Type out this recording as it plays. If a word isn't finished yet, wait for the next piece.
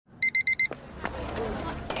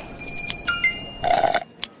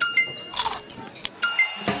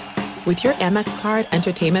With your Amex card,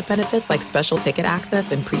 entertainment benefits like special ticket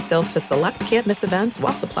access and pre-sales to select can't-miss events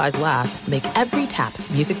while supplies last make every tap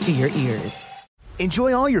music to your ears.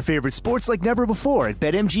 Enjoy all your favorite sports like never before at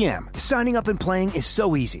BetMGM. Signing up and playing is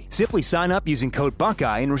so easy. Simply sign up using code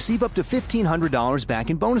Buckeye and receive up to $1,500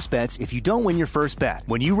 back in bonus bets if you don't win your first bet.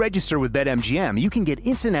 When you register with BetMGM, you can get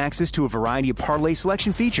instant access to a variety of parlay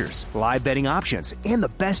selection features, live betting options, and the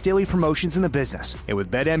best daily promotions in the business. And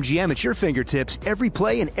with BetMGM at your fingertips, every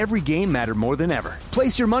play and every game matter more than ever.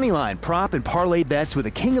 Place your moneyline, prop, and parlay bets with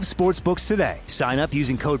the king of sportsbooks today. Sign up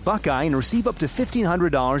using code Buckeye and receive up to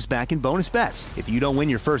 $1,500 back in bonus bets if you don't win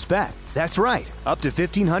your first bet. That's right, up to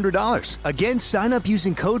 $1,500. Again, sign up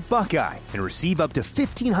using code Buckeye and receive up to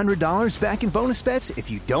 $1,500 back in bonus bets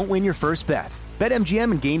if you don't win your first bet.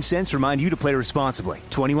 BetMGM and GameSense remind you to play responsibly.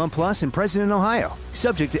 21 plus and present in Ohio.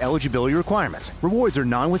 Subject to eligibility requirements. Rewards are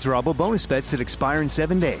non-withdrawable bonus bets that expire in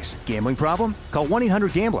 7 days. Gambling problem? Call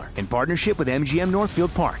 1-800-GAMBLER in partnership with MGM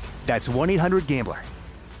Northfield Park. That's 1-800-GAMBLER.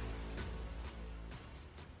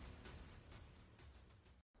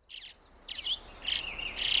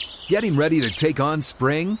 Getting ready to take on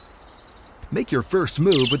spring? Make your first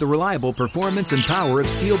move with the reliable performance and power of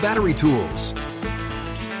Steel battery tools.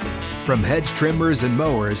 From hedge trimmers and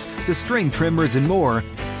mowers to string trimmers and more,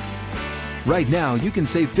 right now you can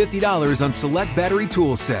save $50 on select battery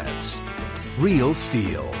tool sets. Real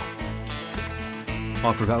Steel.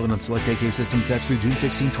 Offer valid on select AK system sets through June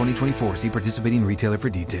 16, 2024. See participating retailer for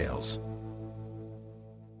details.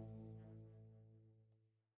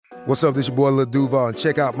 What's up, this your boy Lil Duval, and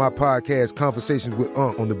check out my podcast, Conversations with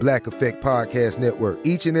Unc, on the Black Effect Podcast Network.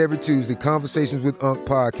 Each and every Tuesday, Conversations with Unc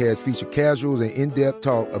podcast feature casual and in-depth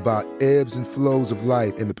talk about ebbs and flows of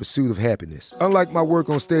life and the pursuit of happiness. Unlike my work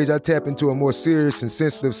on stage, I tap into a more serious and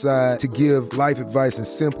sensitive side to give life advice and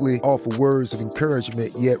simply offer words of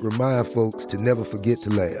encouragement, yet remind folks to never forget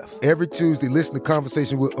to laugh. Every Tuesday, listen to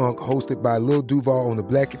Conversations with Unc, hosted by Lil Duval on the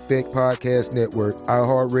Black Effect Podcast Network,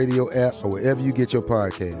 iHeartRadio app, or wherever you get your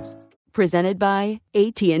podcasts. Presented by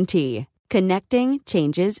AT&T. Connecting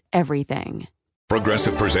changes everything.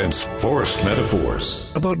 Progressive presents Forced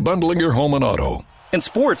Metaphors about bundling your home and auto. In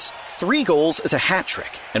sports, 3 goals is a hat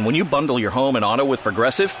trick. And when you bundle your home and auto with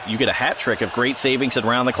Progressive, you get a hat trick of great savings and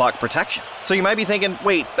round-the-clock protection. So you might be thinking,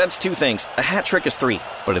 wait, that's 2 things. A hat trick is 3.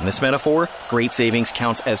 But in this metaphor, great savings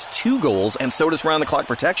counts as 2 goals, and so does round-the-clock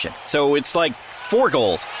protection. So it's like 4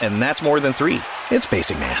 goals, and that's more than 3. It's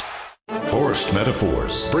basic math. Forced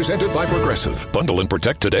Metaphors, presented by Progressive. Bundle and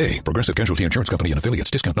protect today. Progressive Casualty Insurance Company and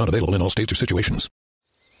affiliates. Discount not available in all states or situations.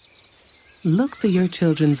 Look through your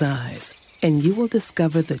children's eyes, and you will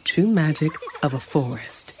discover the true magic of a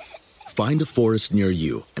forest. Find a forest near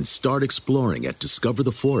you and start exploring at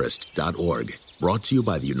discovertheforest.org. Brought to you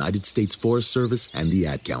by the United States Forest Service and the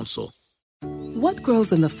Ad Council. What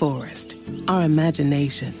grows in the forest? Our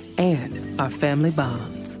imagination and our family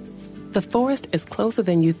bonds. The forest is closer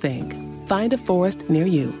than you think. Find a forest near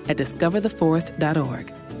you at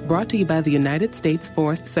discovertheforest.org. Brought to you by the United States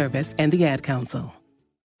Forest Service and the Ad Council.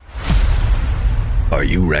 Are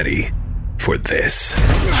you ready for this?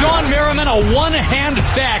 Sean Merriman, a one-hand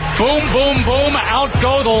sack. Boom, boom, boom. Out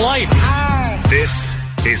go the lights. This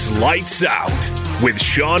is Lights Out with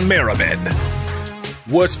Sean Merriman.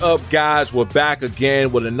 What's up, guys? We're back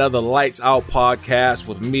again with another Lights Out podcast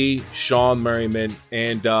with me, Sean Merriman.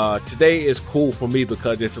 And today is cool for me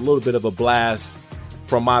because it's a little bit of a blast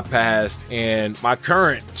from my past and my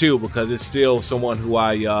current, too, because it's still someone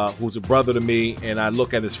who's a brother to me, and I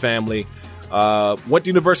look at his family. Went to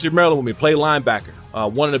University of Maryland with me, played linebacker.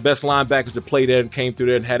 One of the best linebackers that played there and came through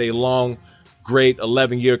there and had a long, great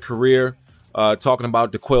 11-year career. Talking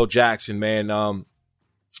about DeQuell Jackson, man.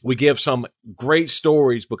 We give some great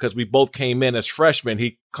stories because we both came in as freshmen.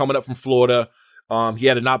 He coming up from Florida. He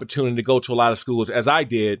had an opportunity to go to a lot of schools, as I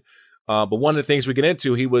did. But one of the things we get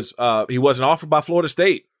into, he wasn't offered by Florida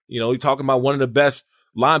State. You know, he's talking about one of the best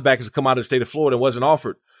linebackers to come out of the state of Florida and wasn't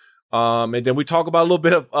offered. And then we talk about a little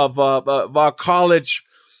bit of our college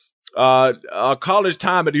time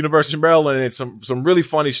at the University of Maryland, and some really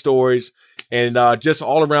funny stories, and just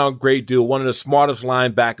all around great dude. One of the smartest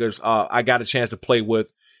linebackers I got a chance to play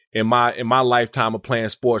with in my lifetime of playing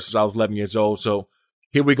sports since I was 11 years old. So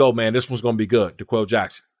here we go, man. This one's gonna be good. DeQuell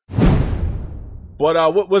Jackson.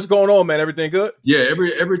 But what's going on, man? Everything good? Yeah,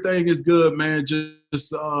 everything is good, man. Just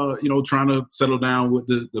trying to settle down with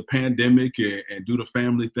the pandemic and do the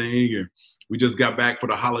family thing. And we just got back for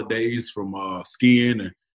the holidays from skiing,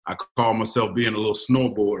 and I call myself being a little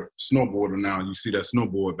snowboarder now. You see that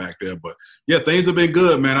snowboard back there. But yeah, things have been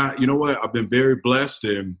good, man. You know what? I've been very blessed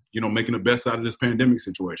and, making the best out of this pandemic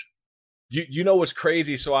situation. You know what's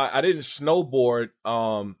crazy? So I didn't snowboard.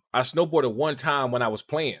 I snowboarded one time when I was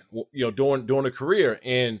playing, during a career.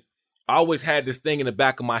 And I always had this thing in the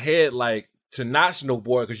back of my head, like to not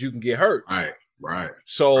snowboard because you can get hurt. Right.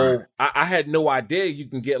 So I had no idea you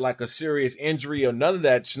can get like a serious injury or none of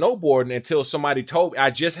that snowboarding until somebody told me.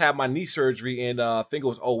 I just had my knee surgery in, I think it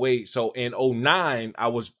was 2008. So in 2009, I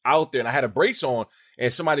was out there and I had a brace on.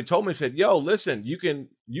 And somebody told me, said, yo, listen, you can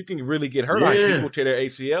really get hurt. Like people tear their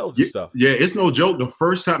ACLs and stuff. Yeah, it's no joke. The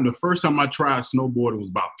first time I tried snowboarding was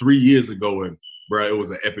about 3 years ago, and bro, it was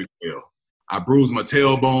an epic fail. I bruised my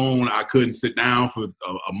tailbone. I couldn't sit down for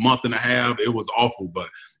a month and a half. It was awful, but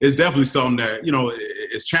it's definitely something that,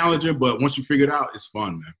 it's challenging, but once you figure it out, it's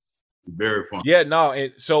fun, man. Very fun. Yeah, no.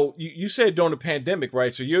 And so you said during the pandemic,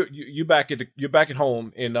 right? So you're back at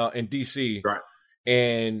home in DC, right?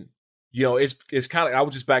 And it's kind of, I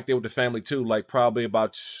was just back there with the family too, like probably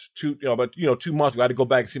about 2 months ago. I had to go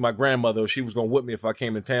back and see my grandmother. She was going to whip me if I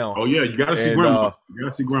came in town. Oh yeah, you got to see grandma. You got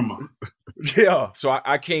to see grandma. Yeah. So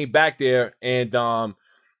I came back there and I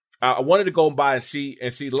wanted to go by and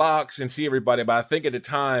see Locks and see everybody, but I think at the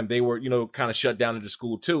time they were, kind of shut down at the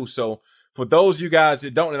school too. So for those of you guys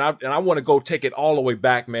that don't, and I want to go take it all the way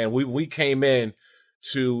back, man. We came in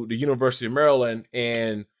to the University of Maryland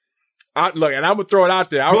and I'm gonna throw it out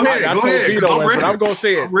there. I told Vito, but I'm gonna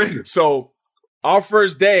say it. So our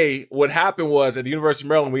first day, what happened was at the University of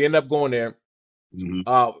Maryland, we ended up going there. Mm-hmm.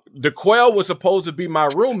 DeQuell was supposed to be my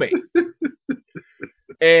roommate,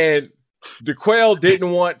 and DeQuell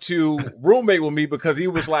didn't want to roommate with me because he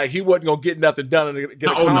was like he wasn't gonna get nothing done and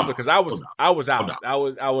get a comment because I was out.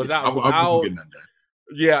 I was out.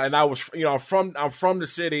 Yeah, and I was, I'm from the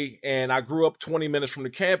city, and I grew up 20 minutes from the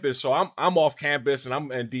campus, so I'm off campus, and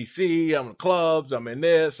I'm in DC, I'm in clubs, I'm in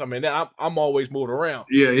this, I'm in that, I'm always moving around.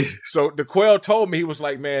 Yeah. So DeQuell told me, he was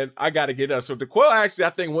like, man, I got to get up. So DeQuell actually, I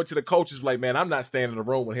think, went to the coaches like, man, I'm not staying in the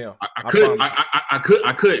room with him. I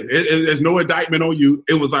couldn't. There's no indictment on you.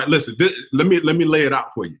 It was like, listen, let me lay it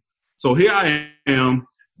out for you. So here I am,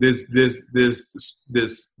 this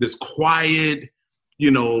quiet,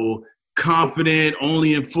 confident,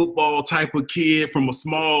 only in football type of kid from a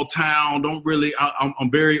small town.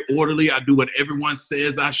 I'm very orderly. I do what everyone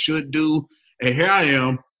says I should do. And here I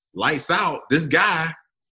am, lights out. This guy,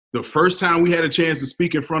 the first time we had a chance to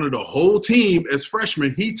speak in front of the whole team as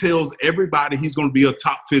freshmen, he tells everybody he's going to be a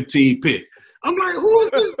top 15 pick. I'm like, who is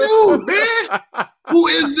this dude, man? Who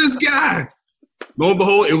is this guy? Lo and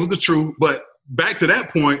behold, it was the truth. But back to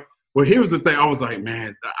that point, well, here's the thing. I was like,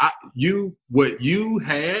 man, what you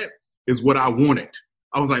had is what I wanted.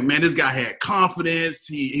 I was like, man, this guy had confidence.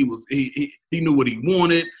 He knew what he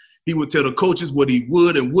wanted. He would tell the coaches what he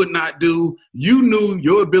would and would not do. You knew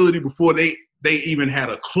your ability before they even had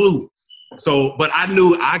a clue. So, but I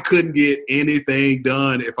knew I couldn't get anything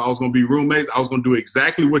done if I was going to be roommates. I was going to do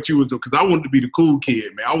exactly what you was doing because I wanted to be the cool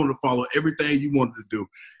kid, man. I wanted to follow everything you wanted to do.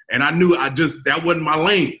 And I knew that wasn't my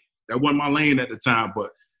lane. That wasn't my lane at the time, but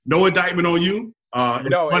no indictment on you. Funny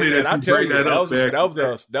that I tell you,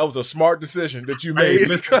 that was a smart decision that you made.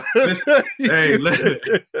 Listen, there's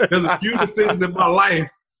a few decisions in my life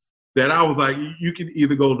that I was like, you can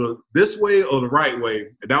either go this way or the right way,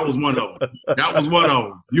 and that was one of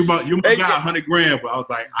them. You might got $100,000, but I was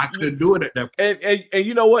like, I couldn't do it at that point. And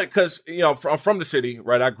you know what? Because I'm from the city,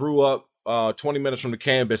 right? I grew up 20 minutes from the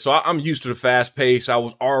campus, so I'm used to the fast pace. I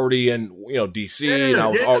was already in DC, and I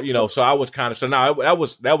was so I was kind of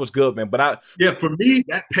that was good, man. But for me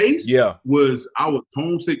that pace was I was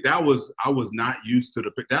homesick. I was not used to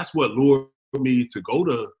that's what lured me to go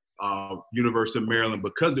to University of Maryland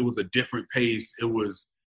because it was a different pace. It was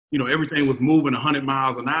everything was moving 100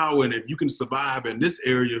 miles an hour, and if you can survive in this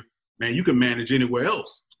area, man, you can manage anywhere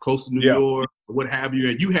else, close to New York, or what have you,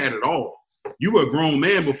 and you had it all. You were a grown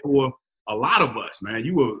man before a lot of us, man.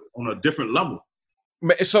 You were on a different level.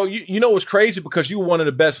 So you know what's crazy because you were one of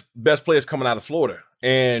the best players coming out of Florida.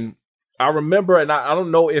 And I remember, and I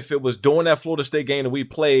don't know if it was during that Florida State game that we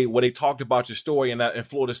played where they talked about your story and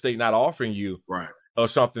Florida State not offering you or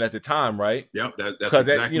something at the time, right? Yep, that's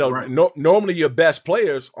exactly right. Normally your best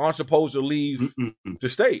players aren't supposed to leave the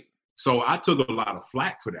state. So I took a lot of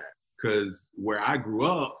flack for that because where I grew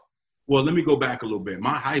up, well, let me go back a little bit.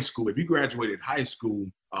 My high school, if you graduated high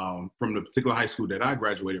school from the particular high school that I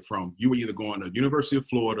graduated from, you were either going to University of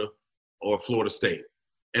Florida or Florida State.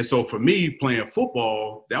 And so for me, playing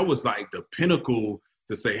football, that was like the pinnacle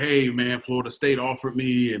to say, hey, man, Florida State offered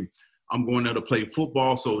me and I'm going there to play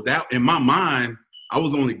football. So that in my mind, I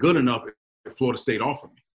was only good enough if Florida State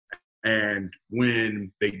offered me. And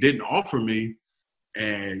when they didn't offer me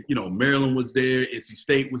and, Maryland was there, NC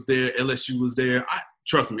State was there, LSU was there,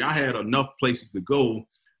 trust me, I had enough places to go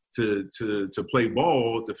to play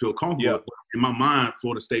ball, to feel comfortable. Yep. In my mind,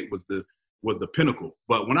 Florida State was the pinnacle.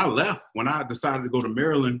 But when I decided to go to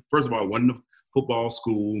Maryland, first of all, it wasn't a football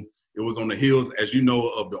school. It was on the heels, as you know,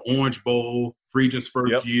 of the Orange Bowl, Friedgen's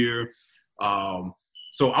first year.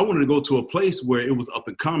 So I wanted to go to a place where it was up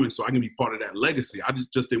and coming so I can be part of that legacy. I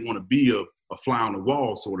just didn't want to be a fly on the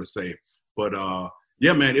wall, sort of say. But,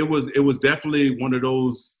 yeah, man, it was definitely one of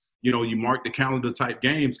those, you mark the calendar type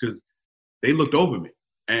games because they looked over me.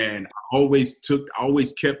 And I always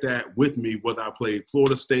kept that with me, whether I played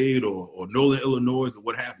Florida State or Northern Illinois or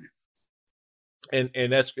what have you.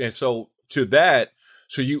 And so to that,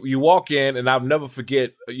 so you walk in, and I'll never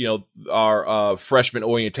forget, our freshman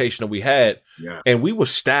orientation that we had, and we were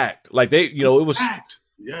stacked. Like it was stacked.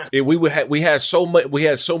 Yeah. We had so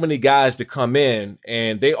many guys to come in,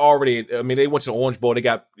 and they went to the Orange Bowl. They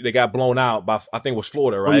got blown out by, I think it was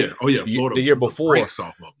Florida, right? Oh yeah, Florida the year before.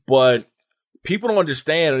 But people don't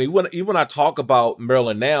understand, and even when I talk about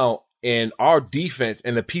Maryland now and our defense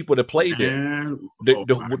and the people that played there,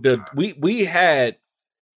 we had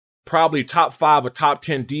probably top 5 or top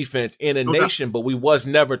 10 defense in the nation, but we was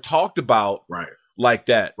never talked about like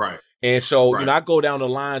that. Right. And so, I go down the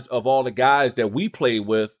lines of all the guys that we played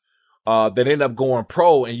with that end up going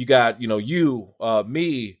pro, and you got,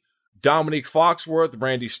 me, Dominique Foxworth,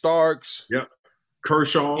 Randy Starks. Yep.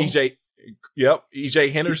 Kershaw.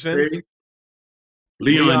 EJ Henderson.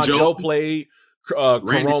 Leon Joe played.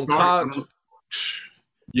 Jerome Cox.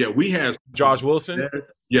 Yeah, we had Josh Wilson.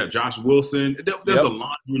 Yeah, Josh Wilson. There's a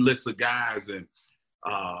laundry list of guys, and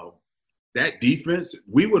that defense,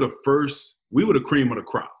 we were the cream of the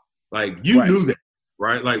crop. Like you knew that,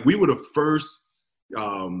 right? Like we were the first,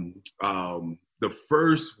 the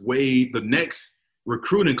next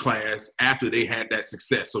recruiting class after they had that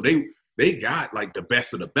success. So they got like the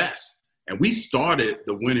best of the best, and we started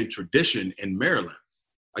the winning tradition in Maryland.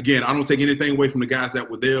 Again, I don't take anything away from the guys that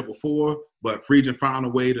were there before, but Friedgen found a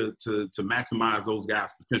way to maximize those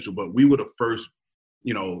guys' potential. But we were the first,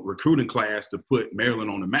 recruiting class to put Maryland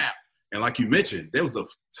on the map. And like you mentioned, there was a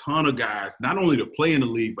ton of guys, not only to play in the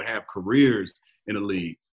league, but have careers in the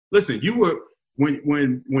league. Listen, you were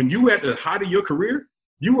when you were at the height of your career,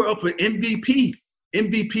 you were up for MVP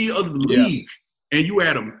of the league. And you were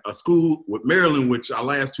at a school with Maryland, which our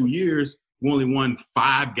last 2 years, we only won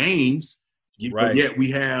 5 games. But yet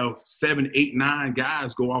we have 7, 8, 9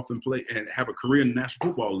 guys go off and play and have a career in the National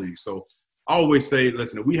Football League. So I always say,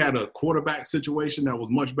 listen, if we had a quarterback situation that was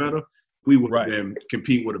much better, we would have been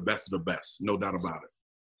competing with the best of the best. No doubt about it.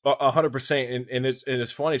 100%. And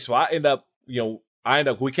it's funny. So I end up,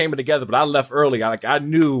 we came in together, but I left early. I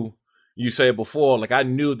knew, you said before, like I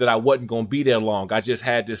knew that I wasn't going to be there long. I just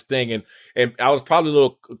had this thing. And I was probably a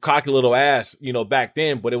little cocky little ass, back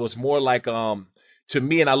then, but it was more like, to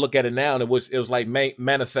me, and I look at it now, and it was like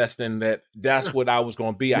manifesting that's what I was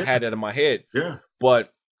going to be. I had that in my head. Yeah.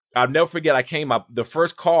 But I'll never forget, I came up, the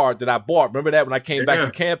first car that I bought, remember that when I came back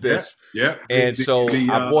to campus? Yeah. And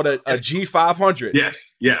I bought a G500.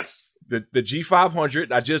 Yes. The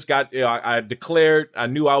G500, I just got, I declared, I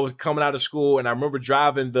knew I was coming out of school, and I remember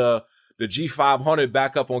driving the G500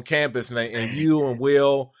 back up on campus, and you and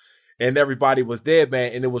Will and everybody was there,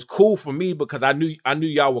 man. And it was cool for me because I knew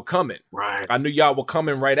y'all were coming. Right. I knew y'all were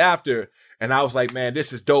coming right after. And I was like, man,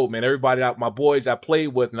 this is dope, man. Everybody, my boys I played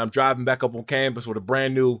with, and I'm driving back up on campus with a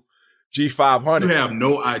brand new G500. You have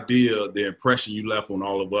no idea the impression you left on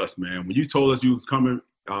all of us, man. When you told us you was coming,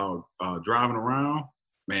 driving around,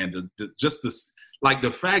 man,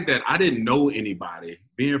 the fact that I didn't know anybody,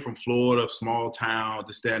 being from Florida, small town,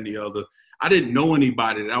 this, that, and the other, I didn't know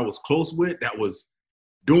anybody that I was close with that was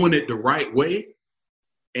doing it the right way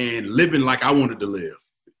and living like I wanted to live.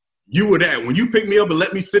 You were that. When you picked me up and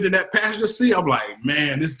let me sit in that passenger seat, I'm like,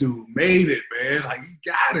 man, this dude made it, man. Like, he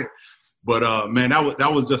got it. But man,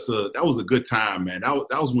 that was a good time, man. That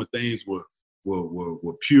was when things were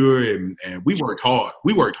pure, and we worked hard.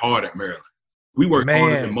 We worked hard at Maryland. We worked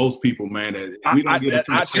harder than most people, man. We don't get a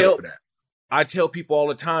ton of credit for that. I tell people all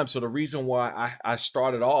the time. So the reason why I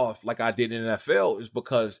started off like I did in the NFL is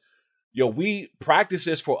because, we practice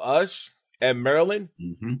this for us at Maryland.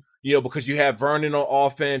 Mm-hmm. Because you had Vernon on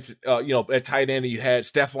offense, at tight end, and you had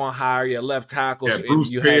Stephon Hyre at left tackle. Yeah,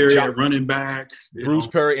 Bruce Perry at running back. Bruce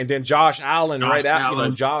Perry, and then Josh Allen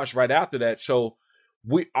Josh right after that. So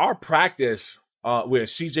our practice with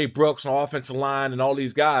CJ Brooks on offensive line and all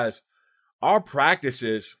these guys, our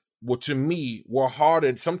practices were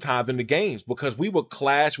harder sometimes than the games because we would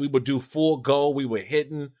clash, we would do full go, we were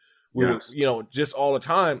hitting, were just all the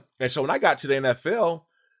time. And so when I got to the NFL,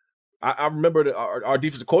 I remember our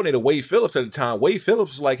defensive coordinator, Wade Phillips, at the time. Wade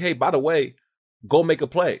Phillips was like, hey, by the way, go make a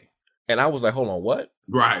play. And I was like, hold on, what?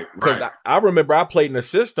 Right. Because I remember I played in a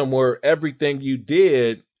system where everything you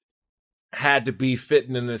did had to be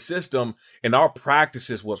fitting in the system, and our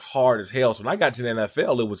practices was hard as hell. So when I got to the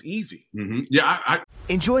NFL, it was easy. Mm-hmm. Yeah,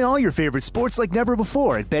 Enjoy all your favorite sports like never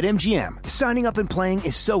before at BetMGM. Signing up and playing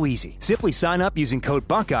is so easy. Simply sign up using code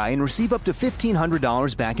Buckeye and receive up to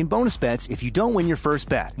 $1,500 back in bonus bets if you don't win your first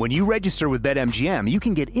bet. When you register with BetMGM, you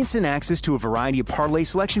can get instant access to a variety of parlay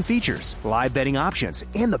selection features, live betting options,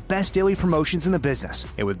 and the best daily promotions in the business.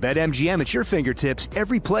 And with BetMGM at your fingertips,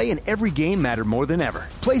 every play and every game matter more than ever.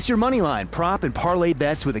 Place your money line, prop, and parlay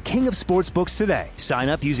bets with the king of sportsbooks today. Sign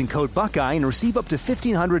up using code Buckeye and receive up to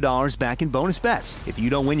 $1,500 back in bonus bets if you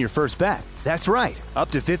don't win your first bet. That's right, up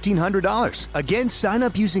to $1,500. Again, sign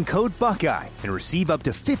up using code Buckeye and receive up to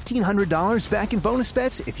 $1,500 back in bonus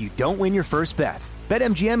bets if you don't win your first bet.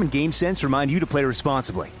 BetMGM and GameSense remind you to play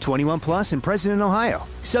responsibly. 21 plus and present in Ohio.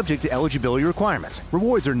 Subject to eligibility requirements.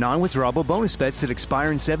 Rewards are non-withdrawable bonus bets that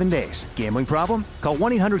expire in 7 days. Gambling problem? Call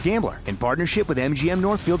 1-800-GAMBLER in partnership with MGM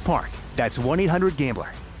Northfield Park. That's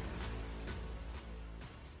 1-800-GAMBLER.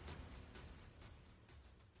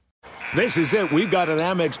 This is it. We've got an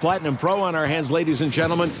Amex Platinum Pro on our hands, ladies and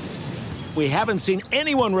gentlemen. We haven't seen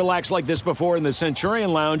anyone relax like this before in the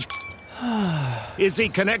Centurion Lounge. Is he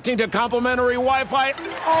connecting to complimentary Wi-Fi?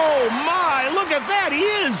 Oh, my! Look at that! He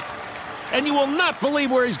is! And you will not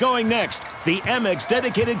believe where he's going next. The Amex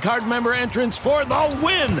dedicated card member entrance for the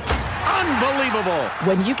win! Unbelievable!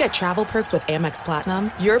 When you get travel perks with Amex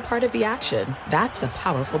Platinum, you're part of the action. That's the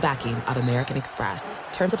powerful backing of American Express.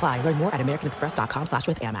 Terms apply. Learn more at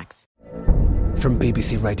americanexpress.com/withAmex. From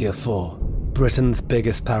BBC Radio 4, Britain's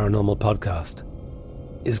biggest paranormal podcast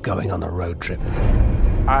is going on a road trip.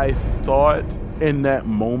 I thought in that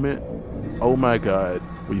moment, oh my God,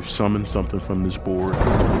 we've summoned something from this board.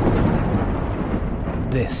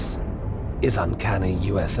 This is Uncanny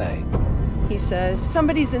USA. He says,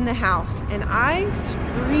 somebody's in the house, and I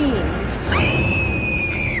screamed.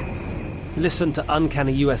 Listen to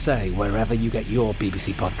Uncanny USA wherever you get your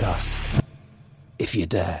BBC podcasts, if you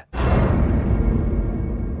dare.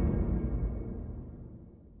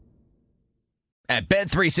 At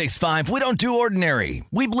Bet365, we don't do ordinary.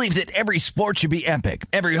 We believe that every sport should be epic.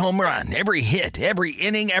 Every home run, every hit, every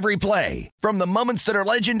inning, every play. From the moments that are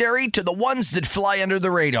legendary to the ones that fly under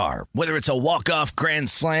the radar. Whether it's a walk-off grand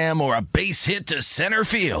slam or a base hit to center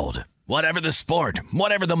field. Whatever the sport,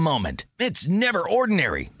 whatever the moment. It's never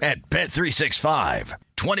ordinary at Bet365.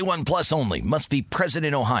 21 plus only. Must be present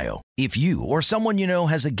in Ohio. If you or someone you know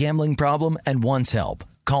has a gambling problem and wants help,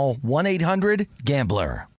 call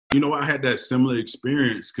 1-800-GAMBLER. You know, I had that similar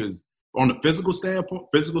experience because on the physical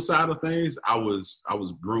side of things, I was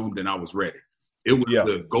groomed and I was ready. It was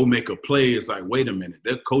the go make a play. It's like, wait a minute,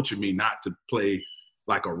 they're coaching me not to play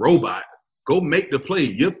like a robot. Go make the play.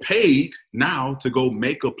 You're paid now to go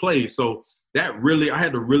make a play. So that really, I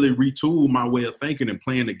had to really retool my way of thinking and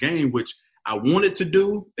playing the game, which I wanted to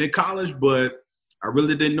do in college, but I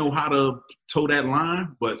really didn't know how to toe that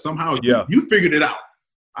line. But somehow you figured it out.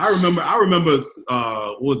 I remember,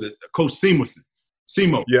 what was it, Coach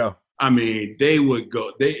Semo. Yeah. I mean,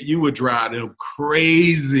 you would drive them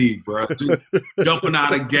crazy, bro. Just jumping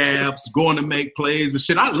out of gaps, going to make plays and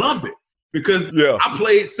shit. I loved it because I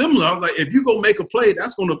played similar. I was like, if you go make a play,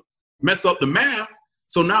 that's going to mess up the math.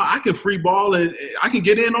 So now I can free ball and I can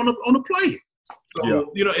get in on the play. So,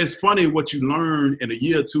 you know, it's funny what you learn in a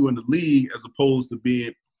year or two in the league as opposed to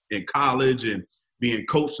being in college and being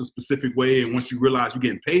coached a specific way, and once you realize you're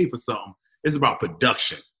getting paid for something, it's about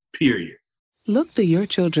production, period. Look through your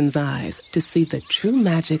children's eyes to see the true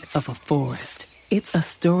magic of a forest. It's a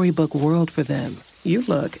storybook world for them. You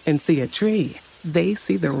look and see a tree. They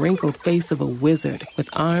see the wrinkled face of a wizard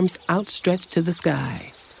with arms outstretched to the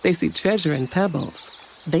sky. They see treasure in pebbles.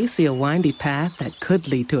 They see a windy path that could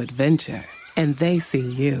lead to adventure. And they see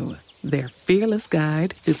you, their fearless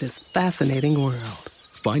guide through this fascinating world.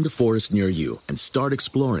 Find a forest near you and start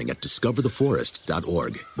exploring at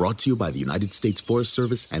discovertheforest.org. Brought to you by the United States Forest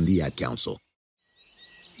Service and the Ad Council.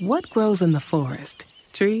 What grows in the forest?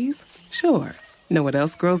 Trees? Sure. Know what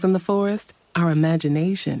else grows in the forest? Our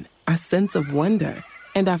imagination, our sense of wonder,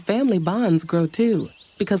 and our family bonds grow too.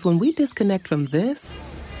 Because when we disconnect from this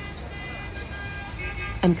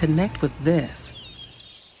and connect with this,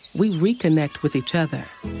 we reconnect with each other.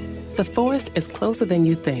 The forest is closer than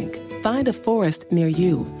you think. Find a forest near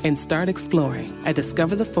you and start exploring at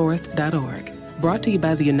discovertheforest.org. Brought to you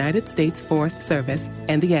by the United States Forest Service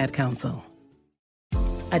and the Ad Council.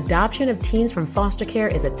 Adoption of teens from foster care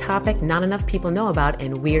is a topic not enough people know about,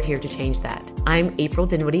 and we're here to change that. I'm April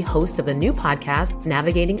Dinwiddie, host of the new podcast,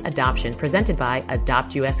 Navigating Adoption, presented by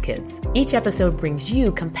Adopt US Kids. Each episode brings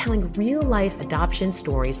you compelling real-life adoption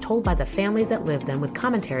stories told by the families that live them with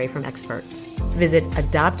commentary from experts. Visit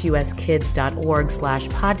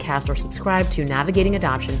adoptuskids.org/podcast or subscribe to Navigating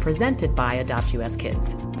Adoption, presented by Adopt US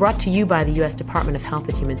Kids. Brought to you by the U.S. Department of Health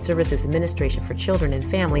and Human Services Administration for Children and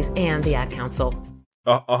Families and the Ad Council.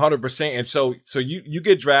 100%. And so you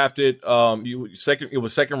get drafted. It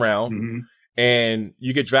was second round, and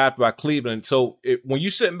you get drafted by Cleveland. So when you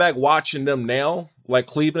sitting back watching them now, like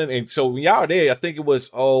Cleveland, and so when y'all were there, I think it was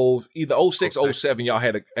either 06, 07, y'all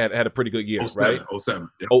had a pretty good year, 07, right? 07.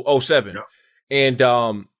 Yeah. 07. Yeah. And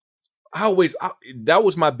that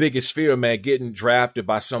was my biggest fear, man, getting drafted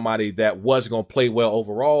by somebody that wasn't going to play well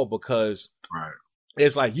overall, because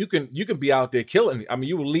it's like you can be out there killing. I mean,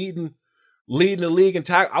 you were leading the league in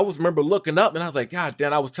tackle. I remember looking up and I was like, God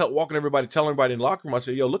damn, I was telling everybody in the locker room, I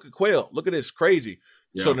said, yo, look at Quail. Look at this, crazy.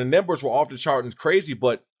 Yeah. So the numbers were off the chart and crazy,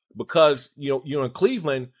 but because you're in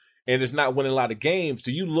Cleveland and it's not winning a lot of games,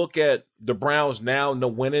 do you look at the Browns now, no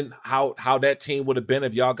winning, how that team would have been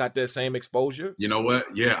if y'all got that same exposure? You know what?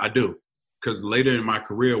 Yeah, I do. Because later in my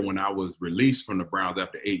career, when I was released from the Browns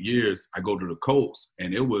after 8 years, I go to the Colts,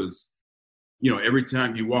 and it was, every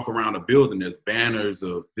time you walk around a building, there's banners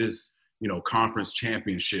of this, conference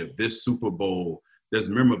championship, this Super Bowl. There's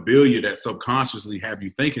memorabilia that subconsciously have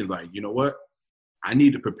you thinking like, you know what? I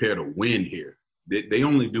need to prepare to win here. They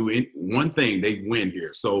only do one thing, they win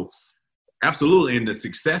here. So absolutely. And the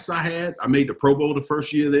success I had, I made the Pro Bowl the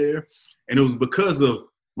first year there. And it was because of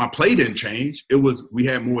my play didn't change. It was, we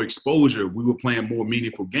had more exposure. We were playing more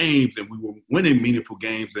meaningful games, and we were winning meaningful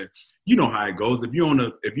games. And you know how it goes. If you're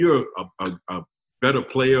a better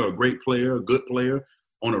player, a great player, a good player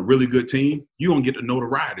on a really good team, you're going to get the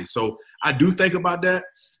notoriety. So I do think about that.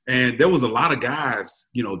 And there was a lot of guys,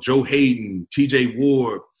 Joe Hayden, TJ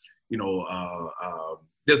Ward,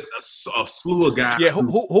 there's a slew of guys. Yeah,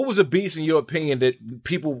 who was a beast in your opinion that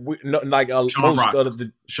people like Sean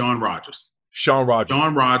Rogers. Sean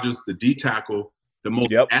Rogers, the D tackle, the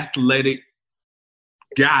most athletic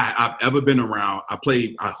guy I've ever been around. I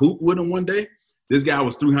hooped with him one day. This guy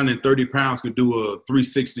was 330 pounds, could do a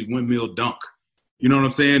 360 windmill dunk. You know what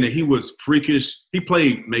I'm saying? And he was freakish. He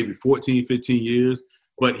played maybe 14, 15 years,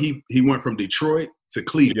 but he went from Detroit to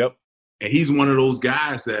Cleveland. Yep. And he's one of those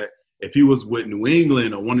guys that if he was with New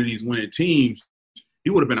England or one of these winning teams,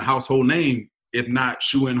 he would have been a household name, if not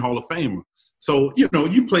shoe-in Hall of Famer. So,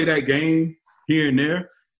 you play that game here and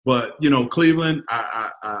there. But, Cleveland,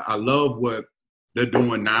 I love what they're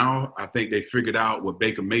doing now. I think they figured out what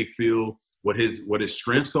Baker Mayfield, what his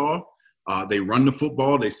strengths are. They run the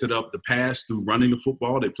football. They set up the pass through running the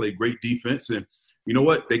football. They play great defense. And you know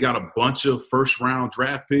what? They got a bunch of first-round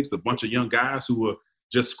draft picks, a bunch of young guys who are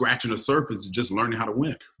just scratching the surface and just learning how to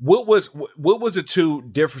win. What was the two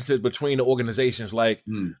differences between the organizations? Like,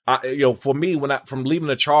 for me, from leaving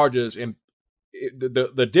the Chargers, and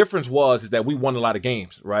the difference is that we won a lot of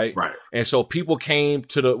games, right? Right. And so people came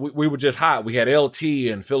to we were just hot. We had LT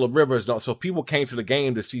and Phillip Rivers, so people came to the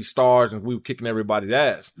game to see stars, and we were kicking everybody's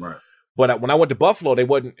ass. Right. But when I went to Buffalo, they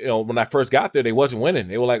wasn't. When I first got there, they wasn't winning.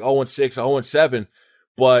 They were like 0-6, 0-7,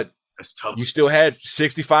 but that's tough. You still had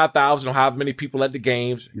 65,000 or however many people at the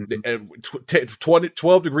games,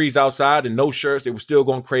 12 degrees outside and no shirts. They were still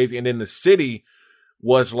going crazy. And then the city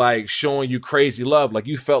was like showing you crazy love. Like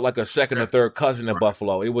you felt like a second or third cousin in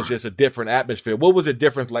Buffalo. It was just a different atmosphere. What was the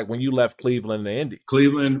difference like when you left Cleveland and Indy?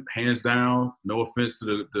 Cleveland, hands down, no offense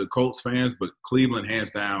to the Colts fans, but Cleveland,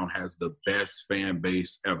 hands down, has the best fan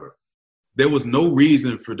base ever. There was no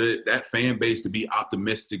reason for that fan base to be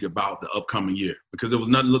optimistic about the upcoming year because there was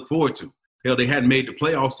nothing to look forward to. Hell, they hadn't made the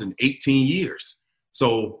playoffs in 18 years.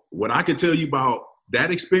 So what I can tell you about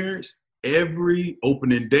that experience, every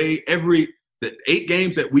opening day, the 8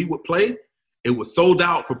 games that we would play, it was sold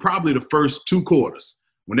out for probably the first 2 quarters.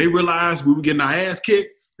 When they realized we were getting our ass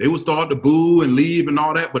kicked, they would start to boo and leave and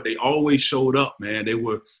all that, but they always showed up, man. They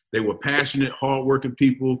were passionate, hardworking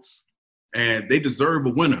people, and they deserve a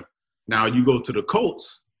winner. Now you go to the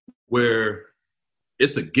Colts where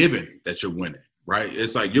it's a given that you're winning, right?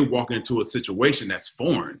 It's like you're walking into a situation that's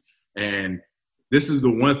foreign. And this is the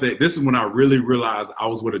one thing, this is when I really realized I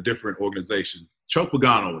was with a different organization. Chuck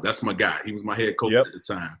Pagano, that's my guy. He was my head coach at the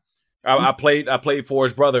time. I played for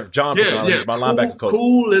his brother, John Pagano, my linebacker coach.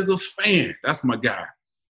 Cool as a fan. That's my guy.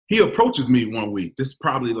 He approaches me one week. This is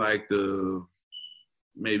probably like the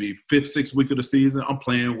maybe 5th, 6th week of the season. I'm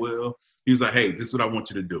playing well. He was like, hey, this is what I want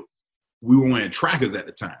you to do. We were wearing trackers at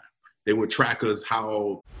the time. They would track us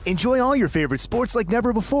how. Enjoy all your favorite sports like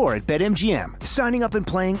never before at BetMGM. Signing up and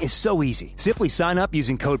playing is so easy. Simply sign up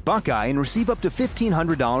using code Buckeye and receive up to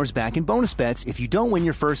 $1,500 back in bonus bets if you don't win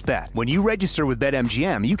your first bet. When you register with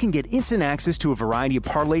BetMGM, you can get instant access to a variety of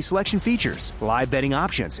parlay selection features, live betting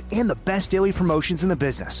options, and the best daily promotions in the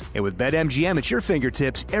business. And with BetMGM at your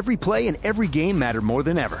fingertips, every play and every game matter more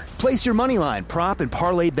than ever. Place your moneyline, prop, and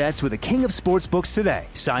parlay bets with the king of sportsbooks today.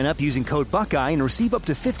 Sign up using code Buckeye and receive up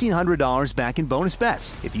to $1,500 back in bonus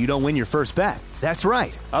bets if you don't win your first bet. That's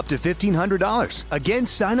right, up to $1,500. Again,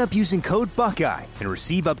 sign up using code Buckeye and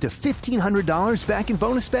receive up to $1,500 back in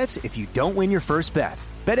bonus bets if you don't win your first bet.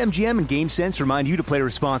 BetMGM and GameSense remind you to play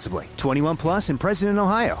responsibly. 21 plus and present in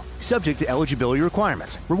Ohio. Subject to eligibility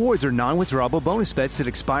requirements. Rewards are non-withdrawable bonus bets that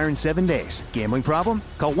expire in 7 days. Gambling problem?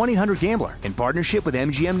 Call 1-800-GAMBLER in partnership with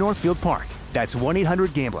MGM Northfield Park. That's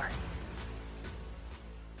 1-800-GAMBLER.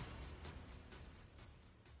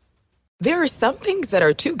 There are some things that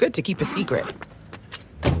are too good to keep a secret.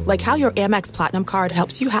 Like how your Amex Platinum card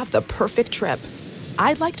helps you have the perfect trip.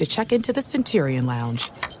 I'd like to check into the Centurion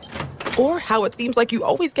Lounge. Or how it seems like you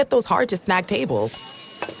always get those hard-to-snag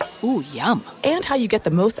tables. Ooh, yum. And how you get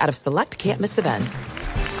the most out of select can't-miss events.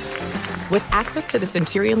 With access to the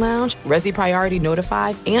Centurion Lounge, Resi Priority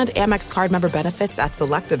Notified, and Amex card member benefits at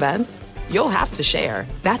select events, you'll have to share.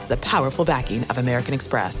 That's the powerful backing of American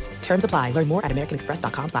Express. Terms apply. Learn more at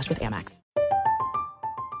americanexpress.com/withAmex.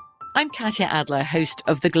 I'm Katya Adler, host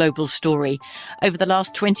of The Global Story. Over the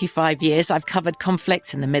last 25 years, I've covered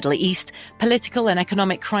conflicts in the Middle East, political and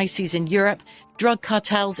economic crises in Europe, drug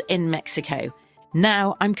cartels in Mexico.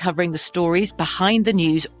 Now I'm covering the stories behind the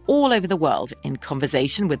news all over the world in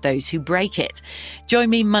conversation with those who break it. Join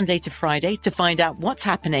me Monday to Friday to find out what's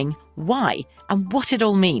happening, why, and what it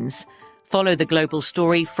all means. Follow The Global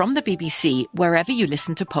Story from the BBC wherever you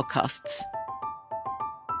listen to podcasts.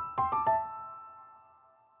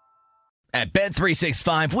 At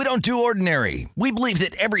Bet365, we don't do ordinary. We believe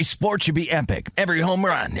that every sport should be epic. Every home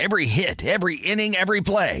run, every hit, every inning, every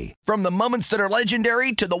play. From the moments that are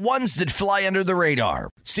legendary to the ones that fly under the radar.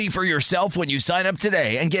 See for yourself when you sign up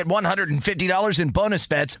today and get $150 in bonus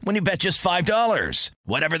bets when you bet just $5.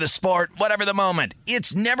 Whatever the sport, whatever the moment,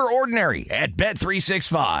 it's never ordinary at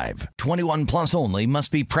Bet365. 21 plus only.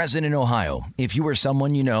 Must be present in Ohio. If you or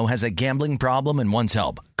someone you know has a gambling problem and wants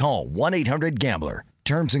help, call 1-800-GAMBLER.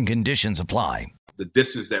 Terms and conditions apply. The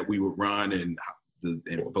distance that we would run and the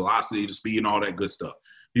velocity, the speed, and all that good stuff.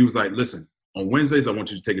 He was like, listen, on Wednesdays, I want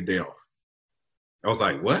you to take a day off. I was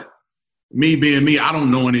like, what? Me being me, I don't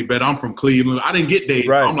know any better. I'm from Cleveland. I didn't get days.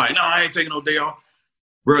 Right. I'm like, no, I ain't taking no day off.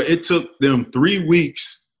 Bro, it took them 3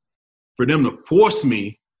 weeks for them to force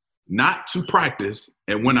me not to practice.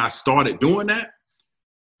 And when I started doing that,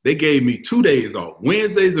 they gave me 2 days off.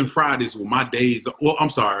 Wednesdays and Fridays were my days. Well, I'm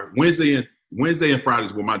sorry. Wednesday and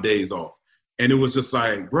Fridays were my days off. And it was just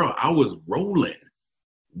like, bro, I was rolling.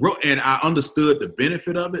 And I understood the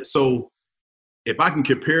benefit of it. So if I can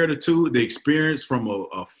compare the two, the experience from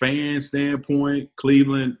a fan standpoint,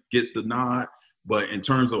 Cleveland gets the nod. But in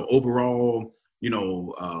terms of overall,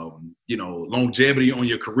 longevity on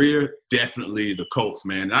your career, definitely the Colts,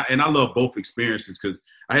 man. And I love both experiences because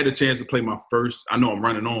I had a chance to play my first. I know I'm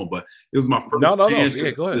running on, but it was my first chance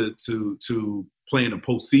to play in the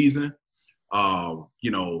postseason.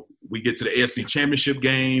 We get to the AFC Championship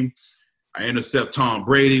game. I intercept Tom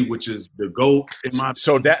Brady, which is the GOAT in my.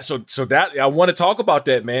 So that I want to talk about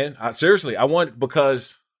that, man. Seriously,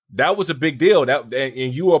 because that was a big deal.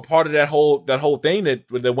 And you were a part of that whole thing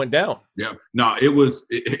that went down. Yeah, no, it was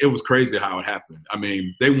crazy how it happened. I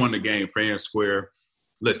mean, they won the game fair and square.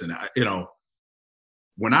 Listen,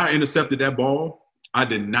 when I intercepted that ball, I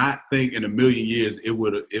did not think in a million years it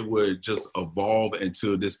would just evolve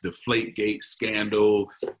into this Deflategate scandal,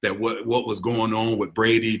 that what was going on with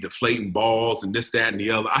Brady deflating balls and this, that, and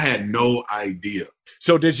the other. I had no idea.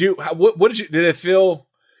 So did it feel?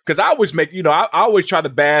 Because I always I always try to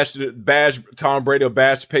bash Tom Brady or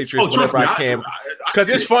bash the Patriots whenever I can. Because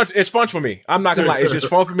it's fun. It's fun for me. I'm not gonna lie. It's just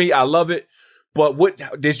fun for me. I love it. But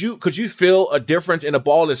could you feel a difference in the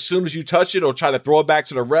ball as soon as you touch it, or try to throw it back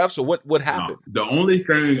to the refs, or what happened? No, the only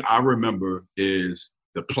thing I remember is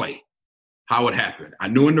the play, how it happened. I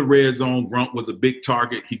knew in the red zone, Grunt was a big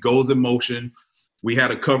target. He goes in motion. We had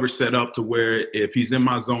a cover set up to where if he's in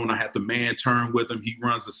my zone, I have to man turn with him. He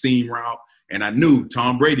runs the seam route. And I knew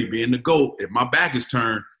Tom Brady being the GOAT, if my back is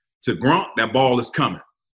turned to Grunt, that ball is coming.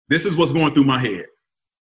 This is what's going through my head.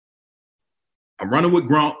 I'm running with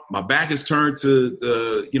Grunt. My back is turned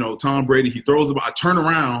to Tom Brady. He throws the ball. I turn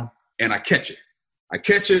around and I catch it.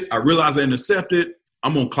 I realize I intercepted.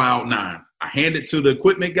 I'm on cloud 9. I hand it to the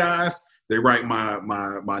equipment guys. They write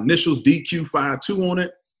my initials DQ52 on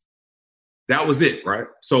it. That was it, right?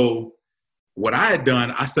 So what I had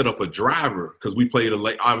done, I set up a driver because we played a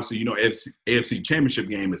late. Obviously, AFC Championship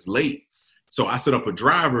game is late. So I set up a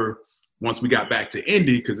driver once we got back to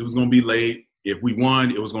Indy because it was going to be late. If we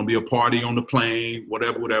won, it was going to be a party on the plane,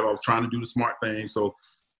 whatever. I was trying to do the smart thing. So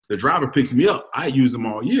the driver picks me up. I use him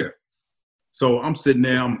all year. So I'm sitting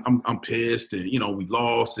there. I'm pissed, and we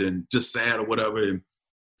lost, and just sad or whatever. And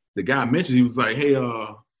the guy mentioned, he was like, "Hey,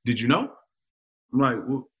 did you know?" I'm like,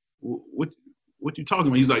 "What you talking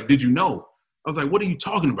about?" He's like, "Did you know?" I was like, "What are you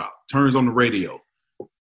talking about?" Turns on the radio.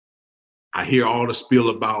 I hear all the spiel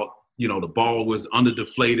about, the ball was under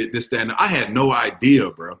deflated, this, that, and I had no idea,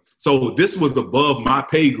 bro. So this was above my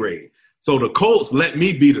pay grade. So the Colts let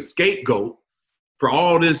me be the scapegoat for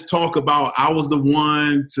all this talk about I was the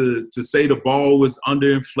one to say the ball was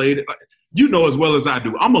underinflated. You know as well as I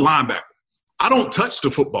do, I'm a linebacker. I don't touch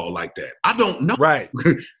the football like that. I don't know. Right.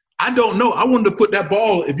 I don't know. I wanted to put that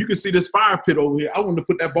ball, if you can see this fire pit over here, I wanted to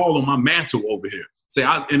put that ball on my mantle over here. Say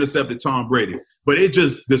I intercepted Tom Brady. But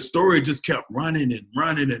the story just kept running and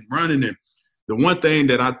running and running. And the one thing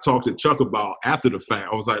that I talked to Chuck about after the fact,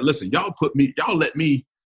 I was like, listen, y'all let me,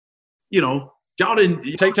 y'all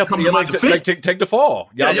didn't take the fall.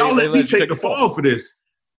 Y'all let me take the fall for this.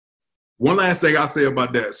 One last thing I'll say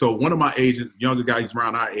about that. So one of my agents, younger guy, he's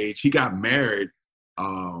around our age, he got married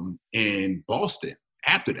in Boston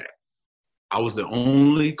after that. I was the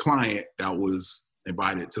only client that was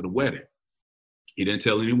invited to the wedding. He didn't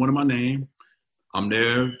tell anyone of my name. I'm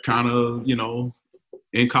there kind of,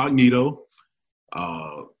 incognito.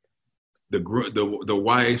 The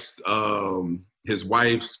wife's, his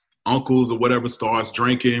wife's uncles or whatever starts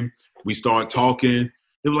drinking. We start talking.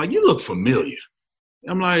 They were like, "You look familiar."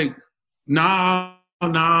 I'm like, nah, I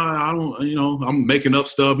don't, I'm making up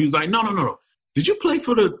stuff. He was like, no. Did you play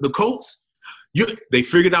for the Colts? They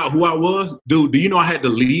figured out who I was. Dude, do you know I had to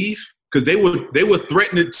leave? Because they were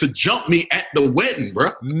threatening to jump me at the wedding,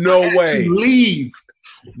 bro. No way. Leave.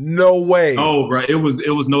 No way. Oh, bro. It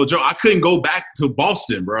was no joke. I couldn't go back to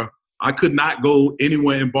Boston, bro. I could not go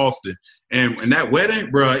anywhere in Boston. And that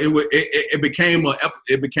wedding, bro, it became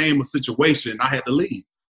a situation. I had to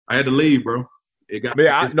leave. Bro. It got.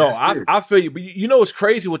 Yeah, I feel you. But what's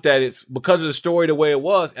crazy with that? It's because of the story the way it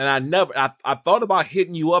was, and I thought about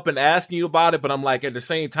hitting you up and asking you about it, but I'm like, at the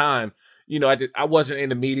same time, I wasn't in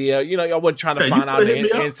the media. I wasn't trying to find out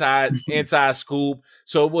the inside scoop.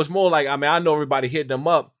 So it was more like, I know everybody hitting them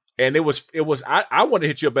up, and it was. I wanted to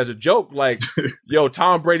hit you up as a joke, like, yo,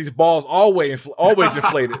 Tom Brady's balls always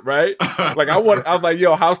inflated, right? Like I was like,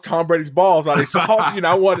 yo, how's Tom Brady's balls? Are they soft?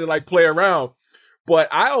 I wanted to like play around. But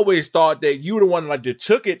I always thought that you were the one that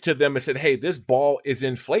took it to them and said, "Hey, this ball is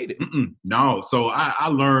inflated." No. So I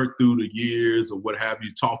learned through the years or what have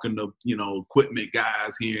you, talking to, equipment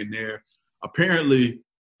guys here and there. Apparently,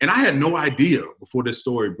 and I had no idea before this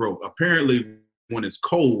story broke, apparently when it's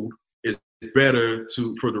cold, it's better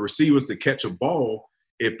for the receivers to catch a ball.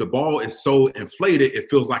 If the ball is so inflated, it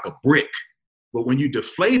feels like a brick. But when you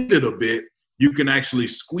deflate it a bit, you can actually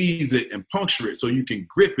squeeze it and puncture it so you can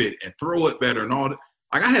grip it and throw it better and all that.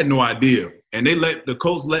 Like, I had no idea. And the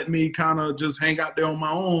Colts let me kind of just hang out there on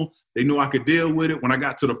my own. They knew I could deal with it. When I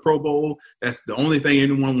got to the Pro Bowl, that's the only thing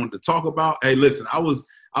anyone wanted to talk about. Hey, listen,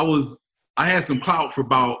 I had some clout for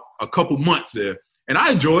about a couple months there. And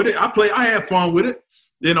I enjoyed it. I had fun with it.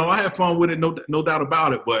 I had fun with it, no doubt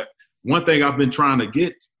about it. But one thing I've been trying to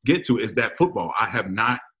get to is that football. I have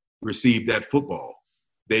not received that football.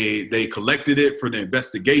 They collected it for the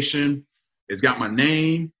investigation. It's got my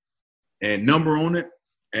name and number on it.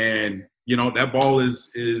 And, that ball is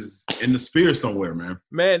in the sphere somewhere, man.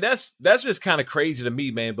 Man, that's just kind of crazy to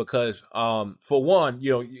me, man, because for one,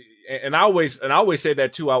 and I always say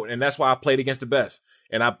that too, and that's why I played against the best.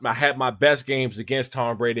 And I had my best games against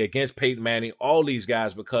Tom Brady, against Peyton Manning, all these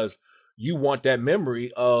guys, because you want that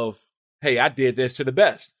memory of, hey, I did this to the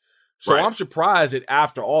best. So right. I'm surprised that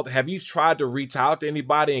after all, have you tried to reach out to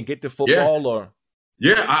anybody and get the football or?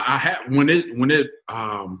 Yeah, I had when it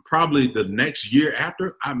probably the next year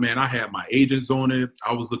after, I had my agents on it.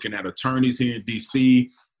 I was looking at attorneys here in DC.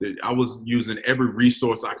 I was using every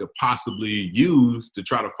resource I could possibly use to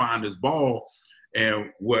try to find this ball. And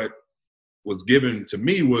what was given to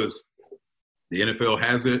me was the NFL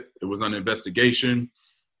has it. It was under investigation.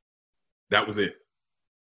 That was it.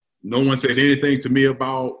 No one said anything to me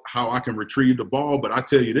about how I can retrieve the ball, but I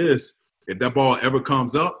tell you this, if that ball ever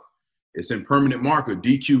comes up, it's in permanent marker,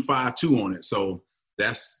 DQ52 on it. So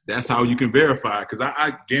that's how you can verify it. Because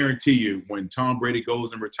I guarantee you when Tom Brady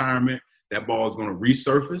goes in retirement, that ball is going to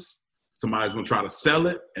resurface. Somebody's going to try to sell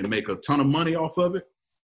it and make a ton of money off of it.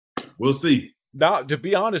 we'll see. Now, to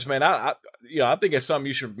be honest, man, I think it's something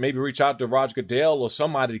you should maybe reach out to Roger Goodell or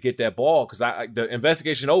somebody to get that ball, because the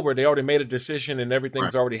investigation over, they already made a decision and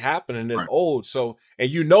everything's already happened and it's old. So, and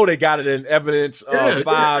they got it in evidence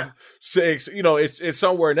 5, 6. It's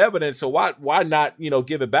somewhere in evidence. So why not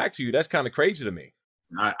give it back to you? That's kind of crazy to me.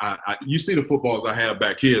 You see the footballs I have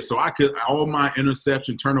back here, so all my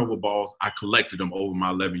interception turnover balls, I collected them over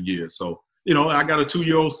my 11 years. So. I got a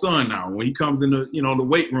 2-year-old son now. When he comes in the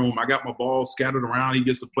weight room, I got my balls scattered around. He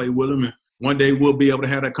gets to play with them. And one day we'll be able to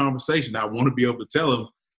have that conversation. I want to be able to tell him,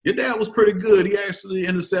 your dad was pretty good. He actually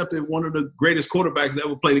intercepted one of the greatest quarterbacks that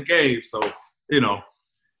ever played the game. So,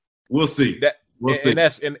 we'll see. We'll see.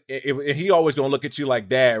 And he always going to look at you like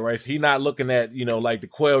dad, right? So he not looking at, like the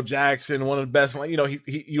D'Qwell Jackson, one of the best,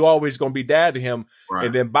 you always going to be dad to him. Right.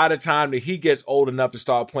 And then by the time that he gets old enough to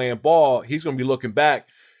start playing ball, he's going to be looking back.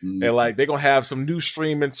 And like they're gonna have some new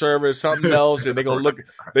streaming service, something else, and they're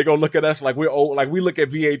gonna look at us like we're old, like we look at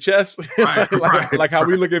VHS, like how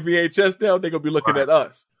we look at VHS now. They're gonna be looking at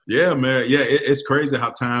us. Yeah, man. Yeah, it's crazy how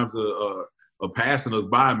times are passing us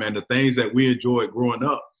by, man. The things that we enjoyed growing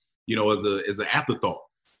up, as an afterthought.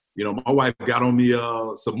 My wife got on me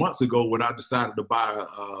some months ago when I decided to buy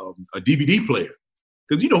a DVD player.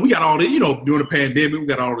 Because, we got all this, during the pandemic, we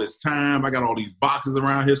got all this time. I got all these boxes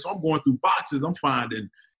around here. So I'm going through boxes. I'm finding,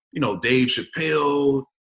 Dave Chappelle,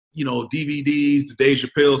 DVDs, the Dave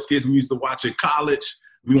Chappelle skits we used to watch in college.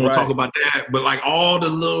 We won't talk about that. But like all the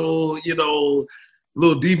little,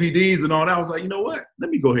 little DVDs and all that, I was like, you know what? Let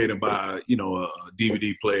me go ahead and buy, a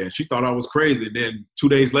DVD player. And she thought I was crazy. And then 2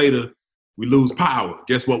 days later, we lose power.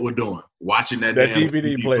 Guess what we're doing? Watching that damn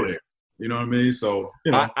DVD player. You know what I mean? So,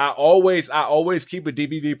 I always keep a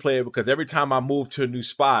DVD player, because every time I move to a new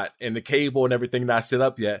spot and the cable and everything not set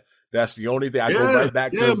up yet, that's the only thing I go right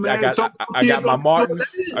back to. Man. I got my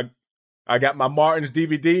Martins. I got my Martins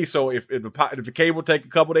DVD. So if the cable take a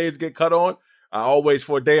couple days to get cut on, I always,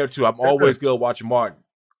 for a day or two, I'm always good watching Martin.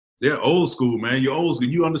 Yeah, old school, man. You're old school.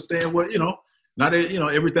 You understand what, not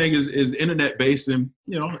everything is internet based, and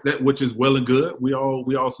that, which is well and good. We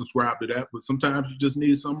all subscribe to that, but sometimes you just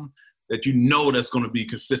need something that that's going to be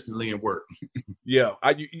consistently in work. Yeah,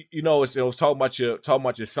 it was talking about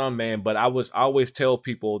your son, man. But I always tell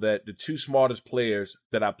people that the two smartest players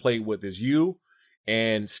that I played with is you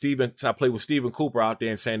and Steven. So I played with Steven Cooper out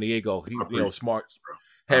there in San Diego. He, smart.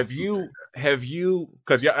 Have you?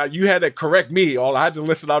 Because you had to correct me. All I had to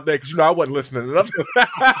listen out there because I wasn't listening enough.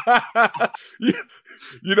 If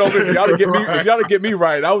y'all to get me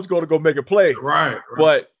right, I was going to go make a play. Right.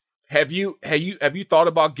 But have you thought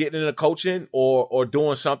about getting into coaching or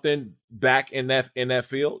doing something back in that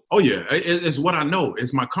field? Oh yeah, it's what I know.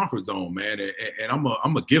 It's my comfort zone, man. And I'm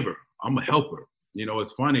a giver. I'm a helper.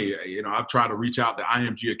 It's funny. I've tried to reach out to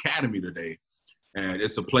IMG Academy today, and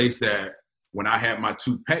it's a place that when I had my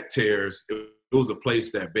 2 pec tears, it was a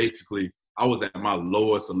place that basically I was at my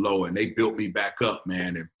lowest of low, and they built me back up,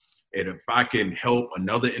 man. And if I can help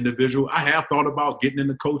another individual, I have thought about getting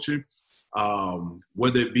into coaching.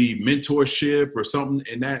 Whether it be mentorship or something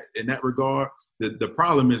in that regard. The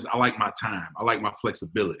problem is I like my time. I like my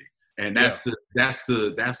flexibility. And that's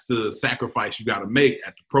the sacrifice you got to make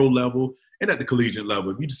at the pro level and at the collegiate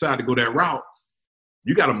level. If you decide to go that route,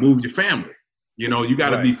 you got to move your family. You got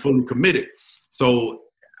to be fully committed. So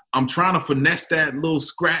I'm trying to finesse that little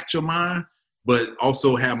scratch of mine, but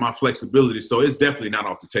also have my flexibility. So it's definitely not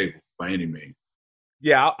off the table by any means.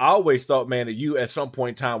 Yeah, I always thought, man, that you at some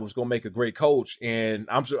point in time was going to make a great coach. And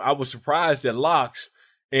I was surprised that Locks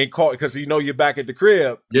ain't called, because you're back at the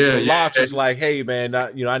crib. Yeah, Locks was like, hey, man,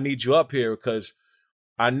 I need you up here because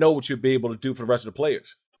I know what you'll be able to do for the rest of the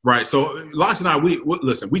players. Right. So Locks and I,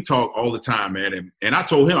 we talk all the time, man. And I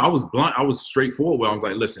told him, I was blunt, I was straightforward. Well, I was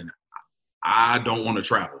like, listen, I don't want to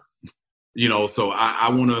travel. So I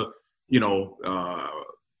want to,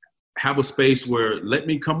 have a space where let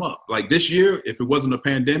me come up. Like this year, if it wasn't a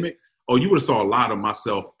pandemic, you would have saw a lot of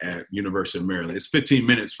myself at University of Maryland. It's 15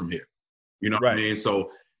 minutes from here. What I mean? So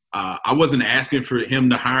I wasn't asking for him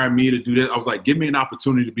to hire me to do this. I was like, give me an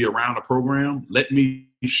opportunity to be around the program. Let me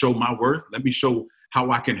show my worth. Let me show how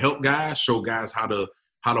I can help guys, show guys how to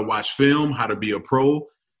watch film, how to be a pro,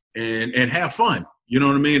 and have fun. You know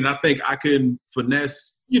what I mean? And I think I can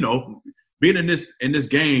finesse, being in this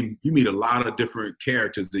game, you meet a lot of different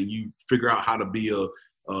characters, and you figure out how to be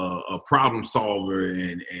a problem solver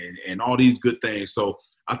and all these good things. So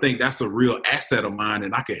I think that's a real asset of mine,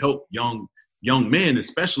 and I can help young men,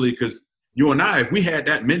 especially because you and I, if we had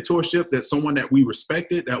that mentorship, that someone that we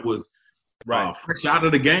respected, that was fresh out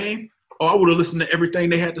of the game, I would have listened to everything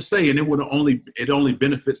they had to say, and it only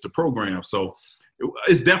benefits the program. So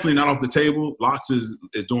it's definitely not off the table. Locks is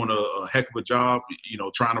doing a heck of a job,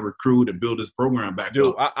 trying to recruit and build his program back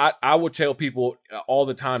Dude, up. I would tell people all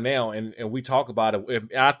the time now, and we talk about it.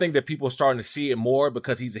 And I think that people are starting to see it more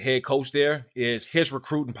because he's the head coach there, is his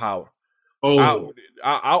recruiting power. Oh,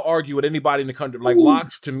 I'll argue with anybody in the country. Like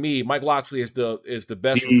Locks, to me, Mike Locksley is the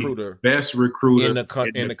best recruiter. Best recruiter in the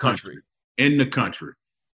country. In the country.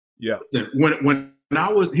 Yeah. When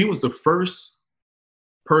he was the first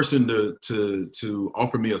person to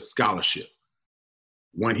offer me a scholarship.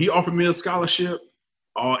 When he offered me a scholarship,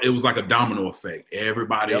 it was like a domino effect.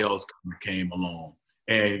 Everybody else came along.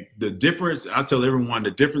 And the difference, I tell everyone,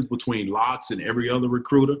 the difference between Locks and every other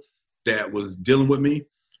recruiter that was dealing with me,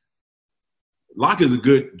 Locke is a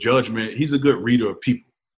good judgment. He's a good reader of people,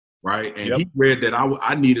 right? And he read that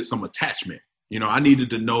I needed some attachment. I needed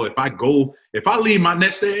to know if I leave my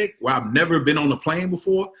nest egg where I've never been on a plane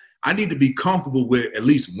before, I need to be comfortable with at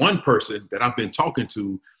least one person that I've been talking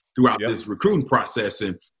to throughout this recruiting process.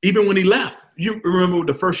 And even when he left, you remember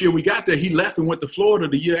the first year we got there, he left and went to Florida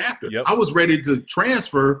the year after. I was ready to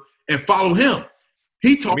transfer and follow him.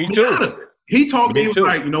 He talked me out of it. He talked me, he was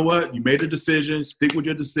like, you know what? You made a decision. Stick with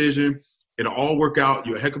your decision. It'll all work out.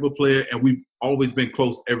 You're a heck of a player. And we've always been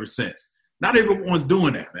close ever since. Not everyone's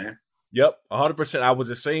doing that, man. Yep, 100%. I was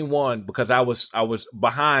the same one because I was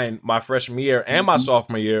behind my freshman year and my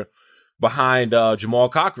sophomore year behind Jamal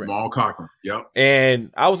Cochran. Yep.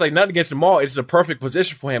 And I was like, nothing against Jamal. It's a perfect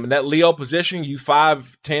position for him. In that Leo position, you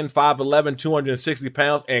 5'10", 5'11", 260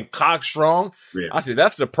 pounds, and cock strong. Yeah. I said,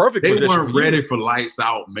 that's the perfect position for you. They weren't ready for lights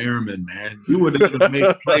out Merriman, man. You were going to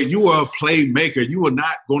make play. You were a playmaker. You were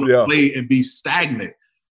not going to play and be stagnant.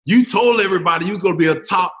 You told everybody you was going to be a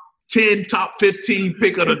top 10, top 15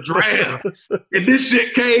 pick of the draft, and this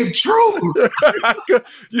shit came true.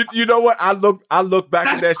 you know what? I look back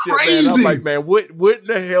at that crazy. Shit, man. I'm like, man, what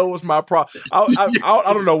the hell was my problem? I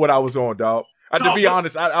don't know what I was on, dog. To be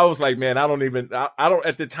honest, I was like, man, I don't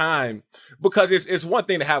at the time, because it's one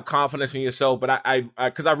thing to have confidence in yourself, but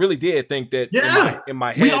because I really did think that in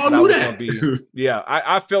my head that I was going to be,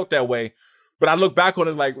 I felt that way. But I look back on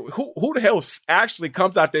it like, who the hell actually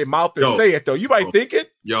comes out their mouth and say it, though? You might think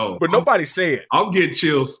it, but nobody say it. I'm getting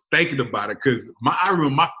chills thinking about it because I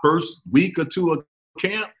remember my first week or two of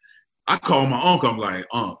camp, I called my uncle. I'm like,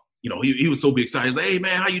 he was so big excited. He's like, hey,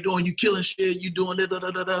 man, how you doing? You killing shit? You doing it?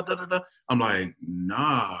 I'm like,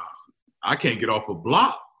 nah, I can't get off a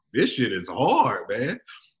block. This shit is hard, man.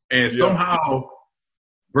 And somehow,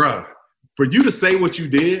 bruh, for you to say what you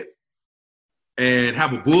did, and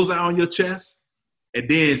have a bullseye on your chest, and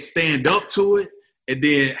then stand up to it, and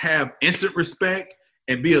then have instant respect,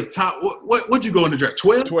 and be a top. What'd you go in the draft?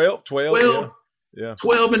 12? 12. Yeah.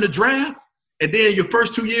 12 in the draft, and then your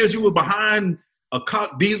first 2 years you were behind a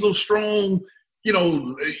Diesel strong,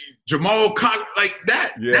 Jamal like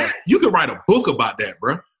that. Yeah. That you could write a book about that,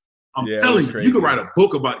 bro. I'm telling you, you could write a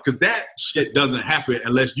book about it because that shit doesn't happen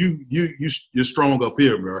unless you're strong up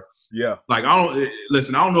here, bro. Yeah. Like, I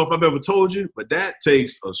don't know if I've ever told you, but that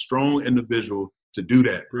takes a strong individual to do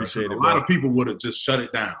that. Appreciate it. A lot of people would have just shut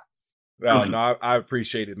it down. No, I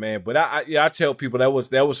appreciate it, man. But I tell people that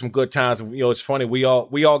was some good times. It's funny. We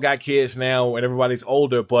all got kids now and everybody's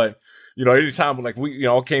older, but anytime like we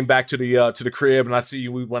came back to the crib and I see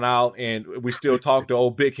you, we went out and we still talk to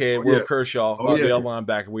old big head Will Kershaw, the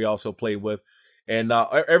linebacker we also played with. And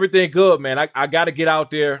everything good, man. I got to get out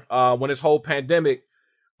there when this whole pandemic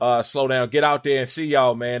slow down, get out there and see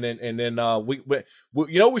y'all, man. And then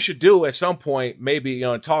we should do at some point, maybe,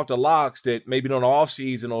 talk to Locks that maybe during the off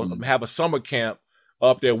season or have a summer camp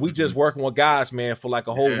up there. We just working with guys, man, for like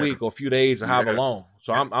a whole week or a few days or however long.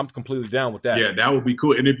 So I'm completely down with that. Yeah, that would be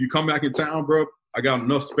cool. And if you come back in town, bro, I got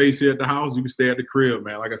enough space here at the house. You can stay at the crib,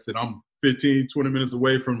 man. Like I said, I'm 15, 20 minutes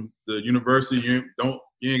away from the university. You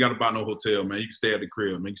ain't got to buy no hotel, man. You can stay at the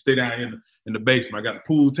crib, man. You can stay down in the basement. I got the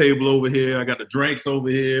pool table over here. I got the drinks over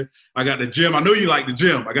here. I got the gym. I know you like the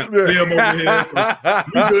gym. I got the gym over here. So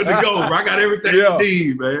you good to go, bro. I got everything you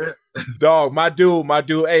need, man. Dog, my dude.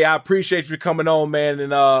 Hey, I appreciate you coming on, man.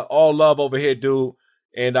 And all love over here, dude.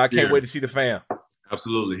 And I can't wait to see the fam.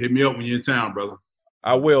 Absolutely. Hit me up when you're in town, brother.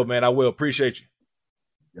 I will, man. I will. Appreciate you.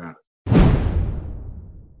 Got it.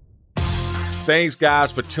 Thanks,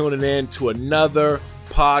 guys, for tuning in to another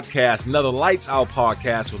podcast, another Lights Out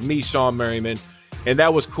podcast with me, Sean Merriman. And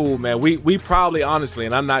that was cool, man. We probably, honestly,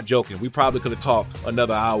 and I'm not joking, we probably could have talked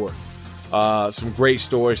another hour. Some great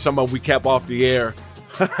stories. Some of them we kept off the air.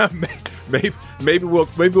 maybe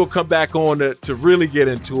we'll come back on to really get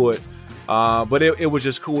into it. But it was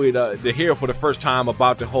just cool to hear for the first time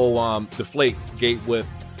about the whole Deflategate with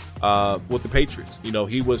the Patriots.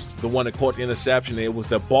 He was the one that caught the interception. It was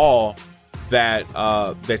the ball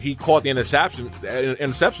that he caught the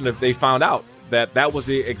interception if they found out that was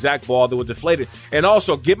the exact ball that was deflated. And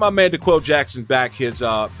also, get my man DeQuell Jackson back his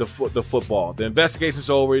the football. The investigation's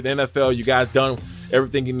over. The NFL, you guys done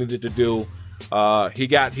everything you needed to do. He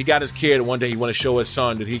got his kid. One day he want to show his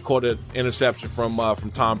son that he caught an interception from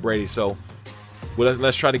Tom Brady. So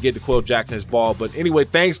let's try to get DeQuell Jackson his ball. But anyway,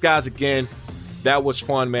 thanks guys again. That was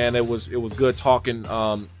fun, man. It was good talking, to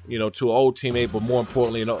an old teammate, but more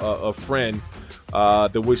importantly, a friend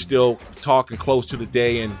that we're still talking close to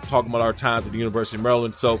today and talking about our times at the University of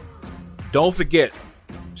Maryland. So don't forget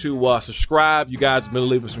to subscribe. You guys have been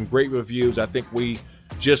leaving some great reviews. I think we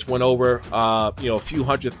just went over, a few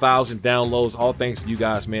 100,000 downloads. All thanks to you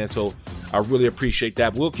guys, man. So I really appreciate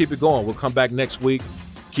that. But we'll keep it going. We'll come back next week.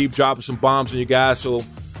 Keep dropping some bombs on you guys. So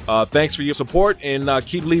thanks for your support, and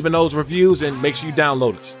keep leaving those reviews, and make sure you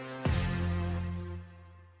download us.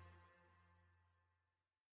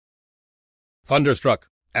 Thunderstruck.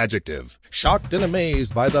 Adjective. Shocked and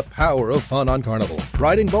amazed by the power of fun on Carnival.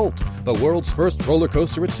 Riding Bolt, the world's first roller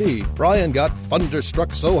coaster at sea, Brian got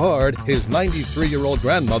thunderstruck so hard, his 93-year-old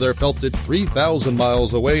grandmother felt it 3,000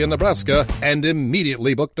 miles away in Nebraska and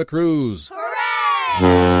immediately booked a cruise.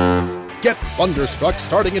 Hooray! Get thunderstruck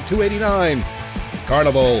starting at $289.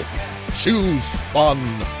 Carnival. Choose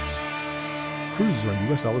fun. Cruises are in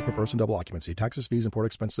U.S. dollars per person, double occupancy. Taxes, fees, and port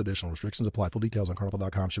expenses additional. Restrictions apply. Full details on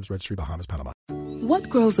Carnival.com. Ships registry, Bahamas, Panama. What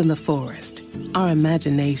grows in the forest? Our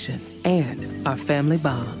imagination and our family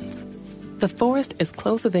bonds. The forest is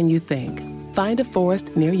closer than you think. Find a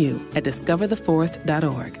forest near you at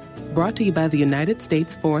discovertheforest.org. Brought to you by the United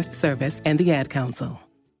States Forest Service and the Ad Council.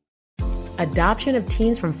 Adoption of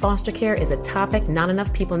teens from foster care is a topic not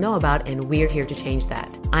enough people know about, and we're here to change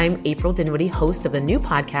that. I'm April Dinwiddie, host of the new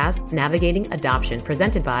podcast, Navigating Adoption,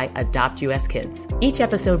 presented by Adopt US Kids. Each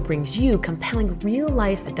episode brings you compelling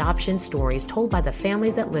real-life adoption stories told by the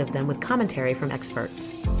families that live them with commentary from experts.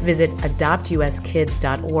 Visit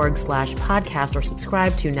adoptuskids.org/podcast or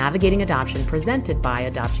subscribe to Navigating Adoption, presented by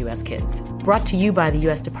Adopt US Kids. Brought to you by the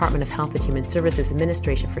U.S. Department of Health and Human Services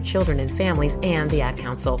Administration for Children and Families and the Ad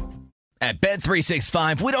Council. At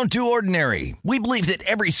Bet365, we don't do ordinary. We believe that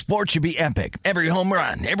every sport should be epic. Every home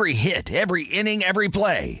run, every hit, every inning, every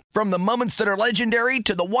play. From the moments that are legendary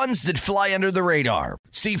to the ones that fly under the radar.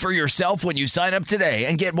 See for yourself when you sign up today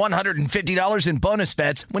and get $150 in bonus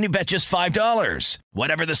bets when you bet just $5.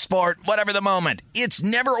 Whatever the sport, whatever the moment, it's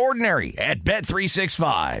never ordinary at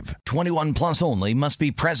Bet365. 21 plus only. Must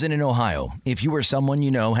be present in Ohio. If you or someone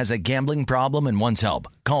you know has a gambling problem and wants help,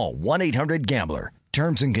 call 1-800-GAMBLER.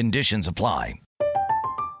 Terms and conditions apply.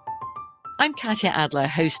 I'm Katya Adler,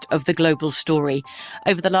 host of The Global Story.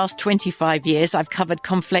 Over the last 25 years, I've covered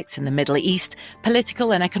conflicts in the Middle East,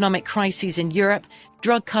 political and economic crises in Europe,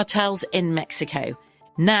 drug cartels in Mexico.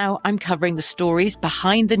 Now I'm covering the stories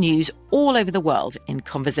behind the news all over the world in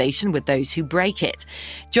conversation with those who break it.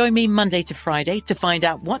 Join me Monday to Friday to find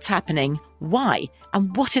out what's happening, why,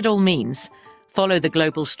 and what it all means. Follow The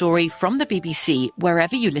Global Story from the BBC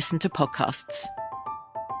wherever you listen to podcasts.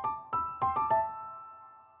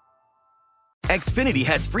 Xfinity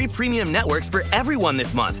has free premium networks for everyone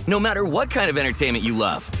this month, no matter what kind of entertainment you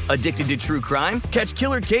love. Addicted to true crime? Catch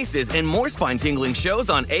killer cases and more spine-tingling shows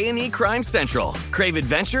on A&E Crime Central. Crave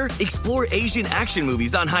adventure? Explore Asian action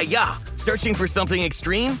movies on Hi-Ya. Searching for something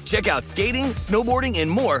extreme? Check out skating, snowboarding, and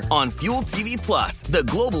more on Fuel TV Plus, the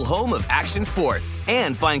global home of action sports.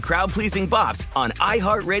 And find crowd-pleasing bops on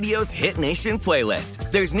iHeartRadio's Hit Nation playlist.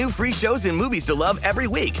 There's new free shows and movies to love every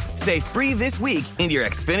week. Say free this week in your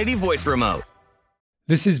Xfinity voice remote.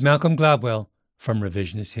 This is Malcolm Gladwell from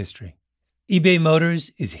Revisionist History. eBay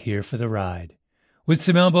Motors is here for the ride. With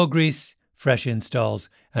some elbow grease, fresh installs,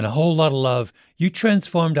 and a whole lot of love, you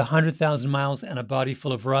transformed 100,000 miles and a body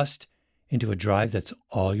full of rust into a drive that's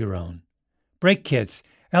all your own. Brake kits,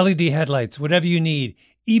 LED headlights, whatever you need,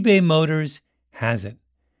 eBay Motors has it.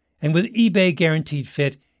 And with eBay Guaranteed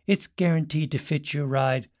Fit, it's guaranteed to fit your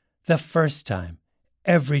ride the first time,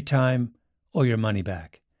 every time, or your money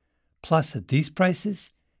back. Plus, at these prices,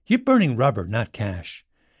 you're burning rubber, not cash.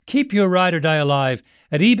 Keep your ride or die alive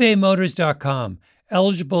at ebaymotors.com.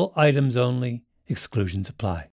 Eligible items only. Exclusions apply.